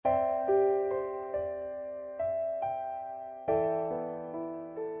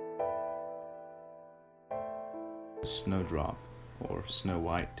Snowdrop, or Snow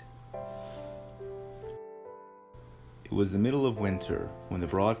White. It was the middle of winter, when the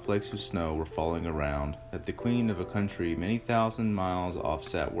broad flakes of snow were falling around, that the queen of a country many thousand miles off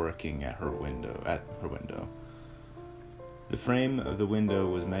sat working at her window. The frame of the window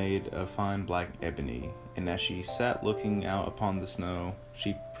was made of fine black ebony, and as she sat looking out upon the snow,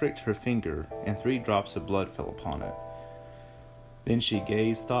 she pricked her finger, and 3 drops of blood fell upon it. Then she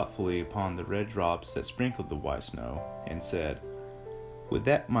gazed thoughtfully upon the red drops that sprinkled the white snow, and said, "Would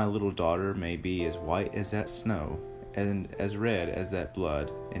that my little daughter may be as white as that snow, and as red as that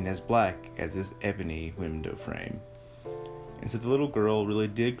blood, and as black as this ebony window frame." And so the little girl really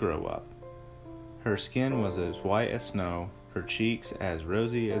did grow up. Her skin was as white as snow, her cheeks as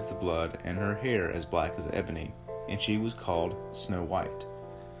rosy as the blood, and her hair as black as ebony, and she was called Snow White.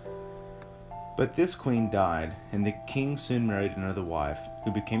 But this queen died, and the king soon married another wife,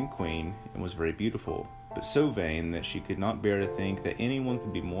 who became queen and was very beautiful, but so vain that she could not bear to think that anyone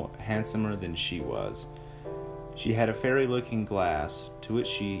could be more handsomer than she was. She had a fairy-looking glass, to which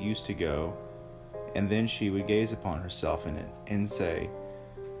she used to go, and then she would gaze upon herself in it, and say,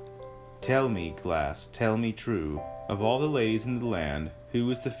 "Tell me, glass, tell me true, of all the ladies in the land, who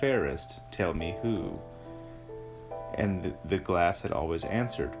is the fairest? Tell me who." And the glass had always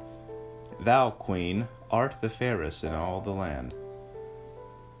answered, "Thou, queen, art the fairest in all the land."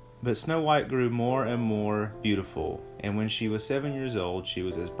 But Snow White grew more and more beautiful, and when she was 7 years old she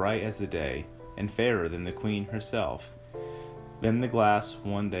was as bright as the day, and fairer than the queen herself. Then the glass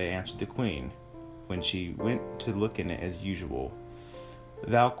one day answered the queen, when she went to look in it as usual,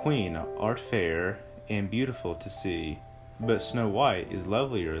 "Thou, queen, art fair and beautiful to see, but Snow White is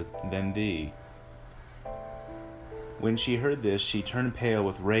lovelier than thee." When she heard this, she turned pale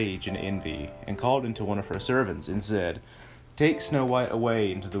with rage and envy, and called into one of her servants, and said, "Take Snow White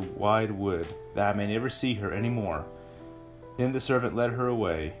away into the wide wood, that I may never see her any more." Then the servant led her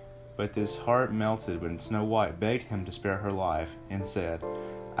away, but his heart melted when Snow White begged him to spare her life, and said,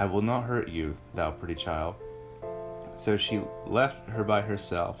 "I will not hurt you, thou pretty child." So she left her by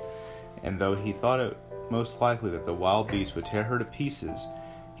herself, and though he thought it most likely that the wild beast would tear her to pieces,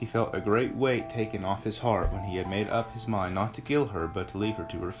 he felt a great weight taken off his heart when he had made up his mind not to kill her but to leave her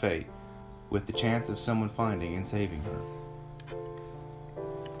to her fate, with the chance of someone finding and saving her.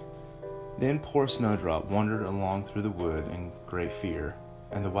 Then poor Snowdrop wandered along through the wood in great fear,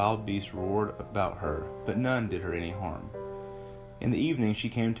 and the wild beasts roared about her, but none did her any harm. In the evening she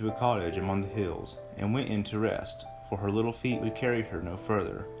came to a cottage among the hills, and went in to rest, for her little feet would carry her no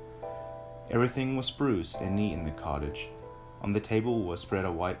further. Everything was spruce and neat in the cottage. On the table was spread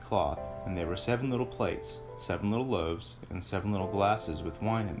a white cloth, and there were 7 little plates, 7 little loaves, and 7 little glasses with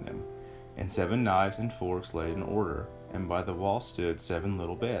wine in them, and 7 knives and forks laid in order, and by the wall stood 7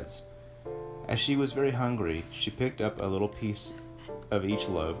 little beds. As she was very hungry, she picked up a little piece of each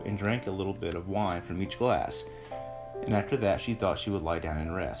loaf and drank a little bit of wine from each glass, and after that she thought she would lie down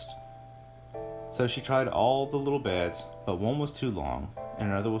and rest. So she tried all the little beds, but one was too long, and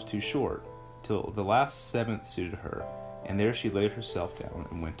another was too short, till the last 7th suited her, and there she laid herself down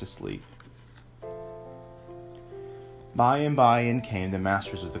and went to sleep. By and by in came the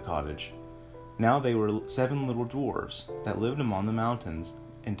masters of the cottage. Now they were 7 little dwarfs that lived among the mountains,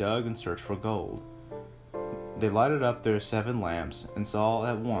 and dug and searched for gold. They lighted up their 7 lamps, and saw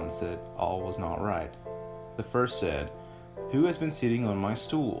at once that all was not right. The first said, "Who has been sitting on my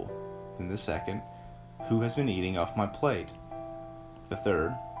stool?" Then the second, "Who has been eating off my plate?" The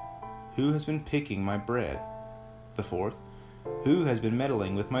third, "Who has been picking my bread?" The fourth, "Who has been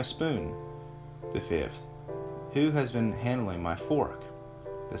meddling with my spoon?" The fifth, "Who has been handling my fork?"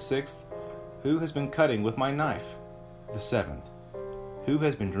 The sixth, "Who has been cutting with my knife?" The seventh, "Who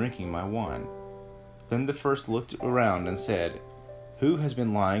has been drinking my wine?" Then the first looked around and said, "Who has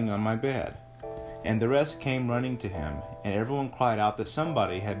been lying on my bed?" And the rest came running to him, and everyone cried out that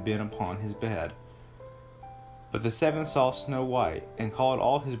somebody had been upon his bed. But the 7 saw Snow White, and called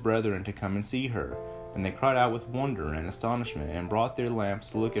all his brethren to come and see her. And they cried out with wonder and astonishment, and brought their lamps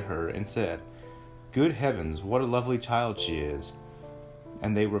to look at her, and said, "Good heavens, what a lovely child she is!"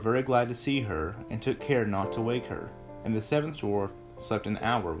 And they were very glad to see her, and took care not to wake her. And the 7th dwarf slept an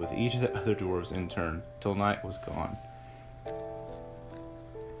hour with each of the other dwarfs in turn, till night was gone.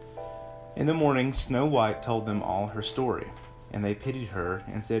 In the morning Snow White told them all her story, and they pitied her,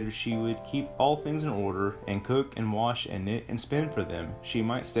 and said if she would keep all things in order, and cook and wash and knit and spin for them, she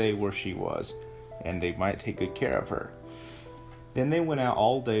might stay where she was, and they might take good care of her. Then they went out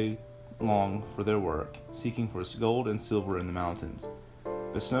all day long for their work, seeking for gold and silver in the mountains.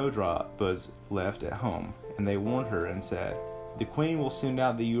 But Snowdrop was left at home, and they warned her and said, "The queen will soon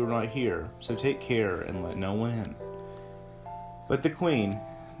doubt that you are not here, so take care and let no one in." But the queen,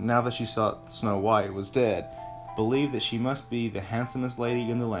 now that she saw Snow White was dead, believed that she must be the handsomest lady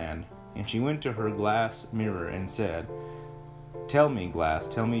in the land, and she went to her glass mirror and said, "Tell me, glass,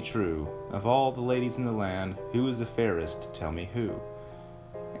 tell me true, of all the ladies in the land, who is the fairest? Tell me who."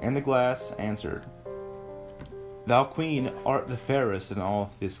 And the glass answered, "Thou, queen, art the fairest in all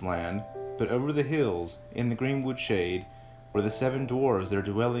this land, but over the hills, in the greenwood shade, where the 7 dwarves their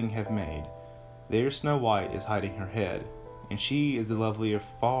dwelling have made, there Snow White is hiding her head, and she is the lovelier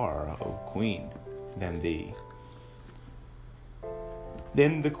far, O queen, than thee."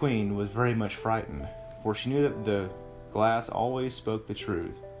 Then the queen was very much frightened, for she knew that the glass always spoke the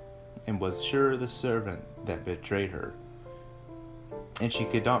truth, and was sure the servant that betrayed her. And she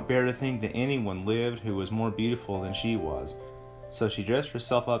could not bear to think that anyone lived who was more beautiful than she was. So she dressed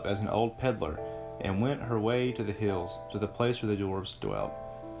herself up as an old peddler, and went her way to the hills, to the place where the dwarfs dwelt.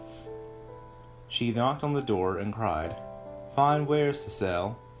 She knocked on the door and cried, "Fine wares to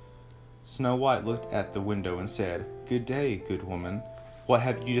sell." Snow White looked at the window and said, "Good day, good woman. What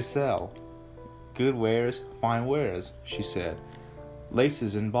have you to sell?" "Good wares, fine wares," she said,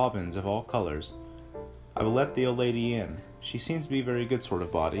 "laces and bobbins of all colors." "I will let the old lady in. She seems to be a very good sort of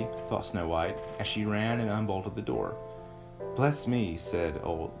body," thought Snow White, as she ran and unbolted the door. "Bless me," said the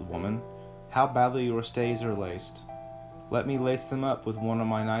old woman, "how badly your stays are laced. Let me lace them up with one of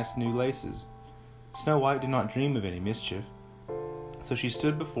my nice new laces." Snow White did not dream of any mischief, so she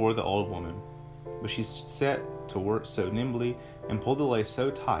stood before the old woman, but she set to work so nimbly and pulled the lace so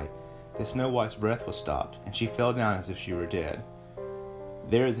tight that Snow White's breath was stopped, and she fell down as if she were dead.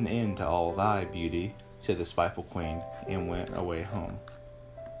 "There is an end to all thy beauty," said the spiteful queen, and went away home.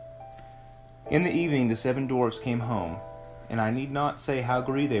 In the evening the 7 dwarfs came home, and I need not say how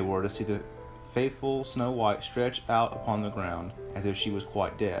grieved they were to see the faithful Snow White stretched out upon the ground, as if she was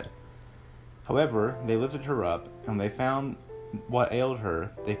quite dead. However, they lifted her up, and when they found what ailed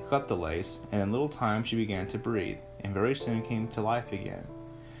her, they cut the lace, and in a little time she began to breathe, and very soon came to life again.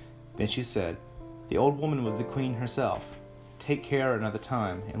 Then she said, "The old woman was the queen herself. Take care another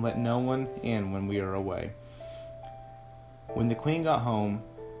time, and let no one in when we are away." When the queen got home,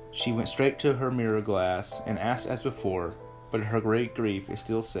 she went straight to her mirror glass, and asked as before, but in her great grief it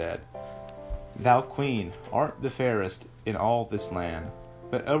still said, "Thou, queen, art the fairest in all this land,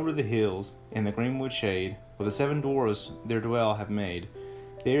 but over the hills, in the greenwood shade, where the 7 dwarfs their dwell have made,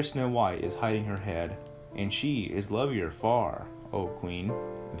 there Snow White is hiding her head, and she is lovelier far, O queen,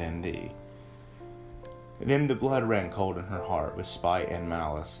 than thee." Then the blood ran cold in her heart with spite and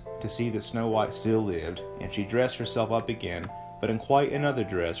malice, to see that Snow White still lived, and she dressed herself up again, but in quite another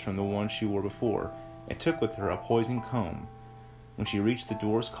dress from the one she wore before, and took with her a poisoned comb. When she reached the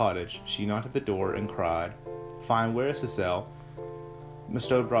dwarf's cottage, she knocked at the door and cried, "Fine wares to sell." The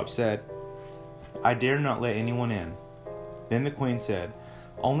Snowdrop said, "I dare not let anyone in." Then the queen said,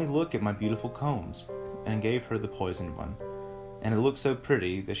 "Only look at my beautiful combs," and gave her the poisoned one. And it looked so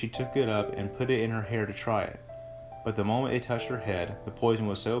pretty that she took it up and put it in her hair to try it. But the moment it touched her head, the poison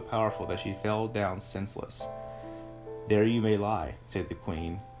was so powerful that she fell down senseless. "There you may lie," said the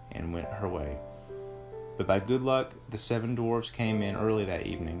queen, and went her way. But by good luck, the 7 dwarfs came in early that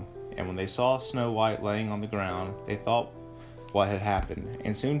evening, and when they saw Snow White laying on the ground, they thought what had happened,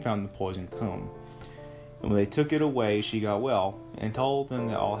 and soon found the poisoned comb. And when they took it away, she got well, and told them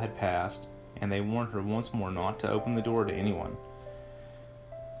that all had passed, and they warned her once more not to open the door to anyone.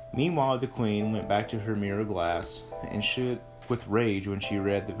 Meanwhile the queen went back to her mirror glass, and shook with rage when she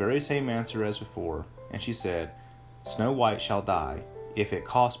read the very same answer as before, and she said, "Snow White shall die, if it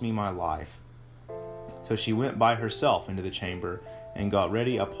cost me my life." So she went by herself into the chamber, and got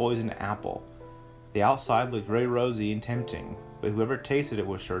ready a poisoned apple. The outside looked very rosy and tempting, but whoever tasted it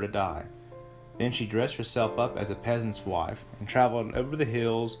was sure to die. Then she dressed herself up as a peasant's wife, and traveled over the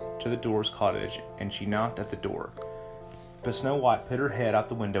hills to the dwarf's cottage, and she knocked at the door. But Snow White put her head out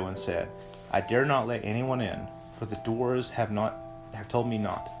the window and said, "I dare not let anyone in, for the dwarfs have told me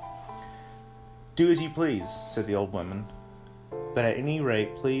not." "Do as you please," said the old woman, "but at any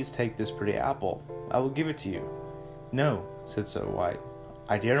rate please take this pretty apple. I will give it to you." "No," said Snow White,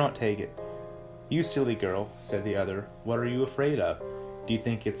 "I dare not take it." "You silly girl," said the other, "what are you afraid of? Do you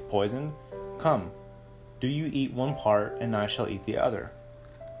think it's poisoned? Come, do you eat one part, and I shall eat the other."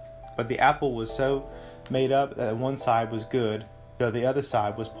 But the apple was so made up that one side was good, though the other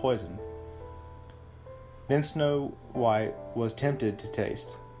side was poisoned. Then Snow White was tempted to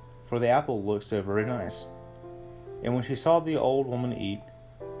taste, for the apple looked so very nice. And when she saw the old woman eat,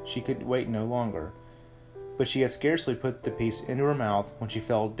 she could wait no longer. But she had scarcely put the piece into her mouth when she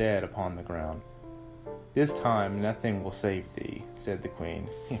fell dead upon the ground. "This time nothing will save thee," said the queen,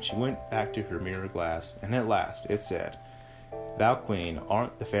 and she went back to her mirror glass, and at last it said, "Thou, queen,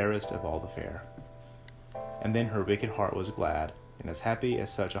 art the fairest of all the fair." And then her wicked heart was glad, and as happy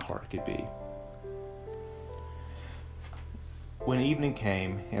as such a heart could be. When evening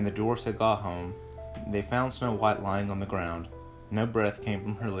came, and the dwarfs had got home, they found Snow White lying on the ground. No breath came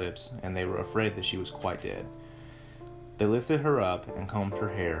from her lips, and they were afraid that she was quite dead. They lifted her up, and combed her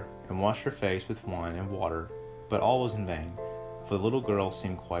hair, and washed her face with wine and water, but all was in vain, for the little girl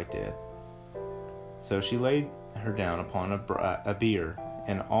seemed quite dead. So she laid her down upon a bier,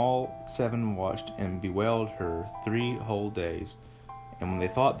 and all 7 watched and bewailed her 3 whole days. And when they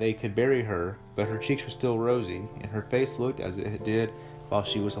thought they could bury her, but her cheeks were still rosy, and her face looked as it did while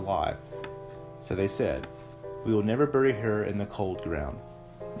she was alive, so they said, "We will never bury her in the cold ground."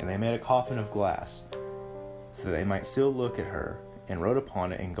 And they made a coffin of glass, so that they might still look at her, and wrote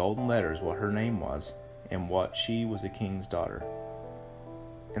upon it in golden letters what her name was, and what she was a king's daughter.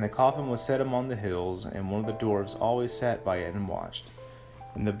 And the coffin was set among the hills, and one of the dwarfs always sat by it and watched.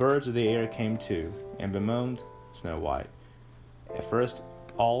 And the birds of the air came too, and bemoaned Snow White. At first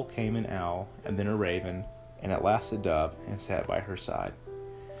all came an owl, and then a raven, and at last a dove, and sat by her side.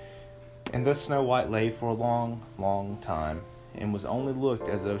 And thus Snow White lay for a long, long time, and was only looked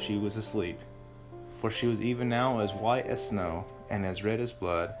as though she was asleep, for she was even now as white as snow, and as red as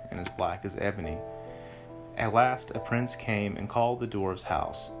blood, and as black as ebony. At last a prince came and called the dwarf's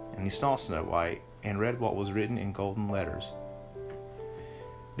house, and he saw Snow White, and read what was written in golden letters.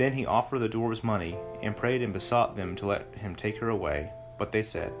 Then he offered the dwarfs money, and prayed and besought them to let him take her away, but they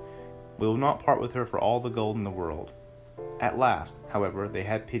said, "We will not part with her for all the gold in the world." At last, however, they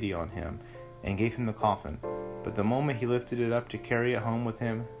had pity on him, and gave him the coffin, but the moment he lifted it up to carry it home with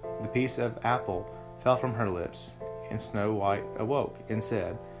him, the piece of apple fell from her lips, and Snow White awoke, and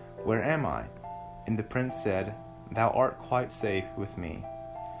said, "Where am I?" And the prince said, "Thou art quite safe with me."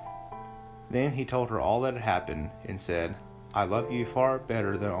 Then he told her all that had happened, and said, "I love you far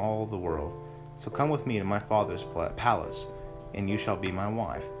better than all the world, so come with me to my father's palace, and you shall be my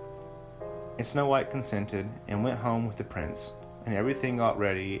wife." And Snow White consented, and went home with the prince, and everything got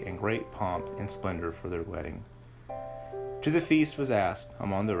ready in great pomp and splendor for their wedding. To the feast was asked,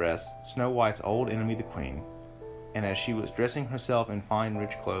 among the rest, Snow White's old enemy the queen, and as she was dressing herself in fine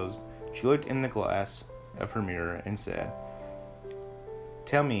rich clothes, she looked in the glass of her mirror, and said,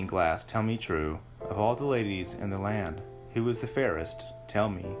 "Tell me, glass, tell me true, of all the ladies in the land, who is the fairest? Tell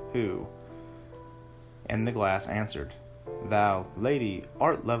me, who?" And the glass answered, "Thou, lady,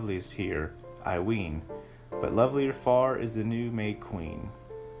 art loveliest here, I ween, but lovelier far is the new-made queen."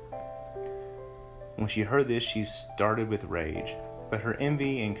 When she heard this, she started with rage, but her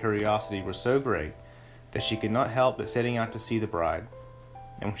envy and curiosity were so great that she could not help but setting out to see the bride.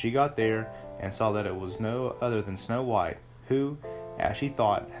 And when she got there, and saw that it was no other than Snow White, who, as she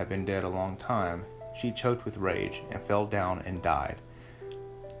thought, had been dead a long time, she choked with rage, and fell down and died.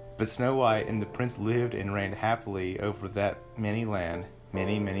 But Snow White and the prince lived and reigned happily over that many land,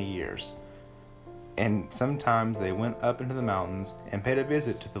 many, many years. And sometimes they went up into the mountains, and paid a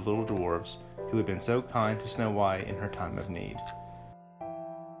visit to the little dwarfs, who had been so kind to Snow White in her time of need.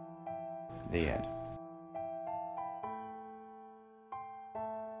 The end.